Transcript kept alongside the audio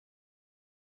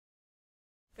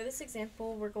For this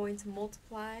example, we're going to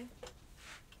multiply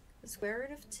the square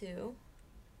root of 2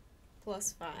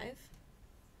 plus 5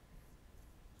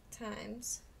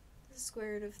 times the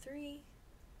square root of 3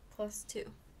 plus 2.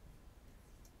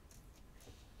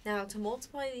 Now, to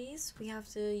multiply these, we have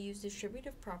to use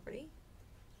distributive property.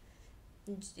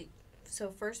 So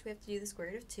first we have to do the square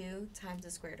root of 2 times the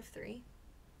square root of 3.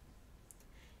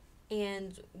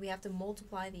 And we have to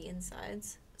multiply the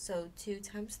insides. So 2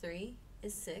 times 3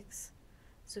 is 6.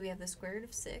 So we have the square root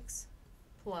of 6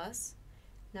 plus,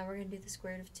 now we're going to do the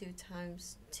square root of 2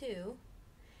 times 2.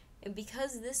 And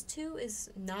because this 2 is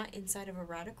not inside of a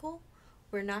radical,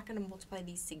 we're not going to multiply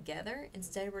these together.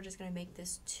 Instead, we're just going to make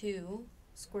this 2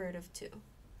 square root of 2.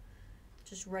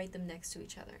 Just write them next to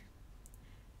each other.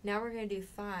 Now we're going to do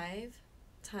 5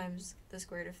 times the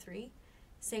square root of 3.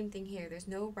 Same thing here. There's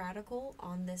no radical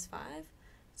on this 5,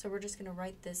 so we're just going to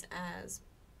write this as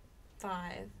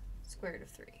 5 square root of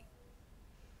 3.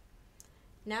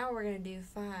 Now we're going to do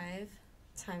 5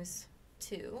 times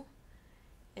 2,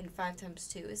 and 5 times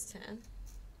 2 is 10.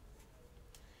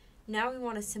 Now we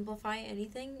want to simplify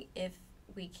anything if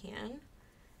we can.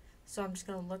 So I'm just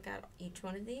going to look at each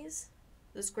one of these.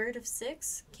 The square root of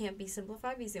 6 can't be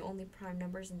simplified because the only prime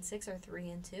numbers in 6 are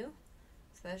 3 and 2.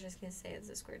 So that's just going to say it's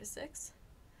the square root of 6.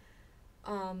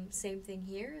 Same thing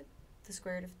here. The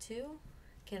square root of 2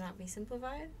 cannot be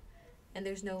simplified. And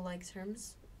there's no like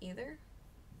terms either.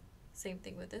 Same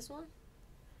thing with this one.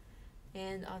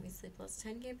 And obviously plus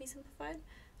 10 can't be simplified.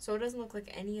 So it doesn't look like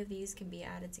any of these can be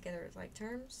added together as like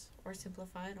terms or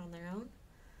simplified on their own.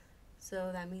 So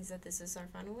that means that this is our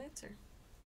final answer.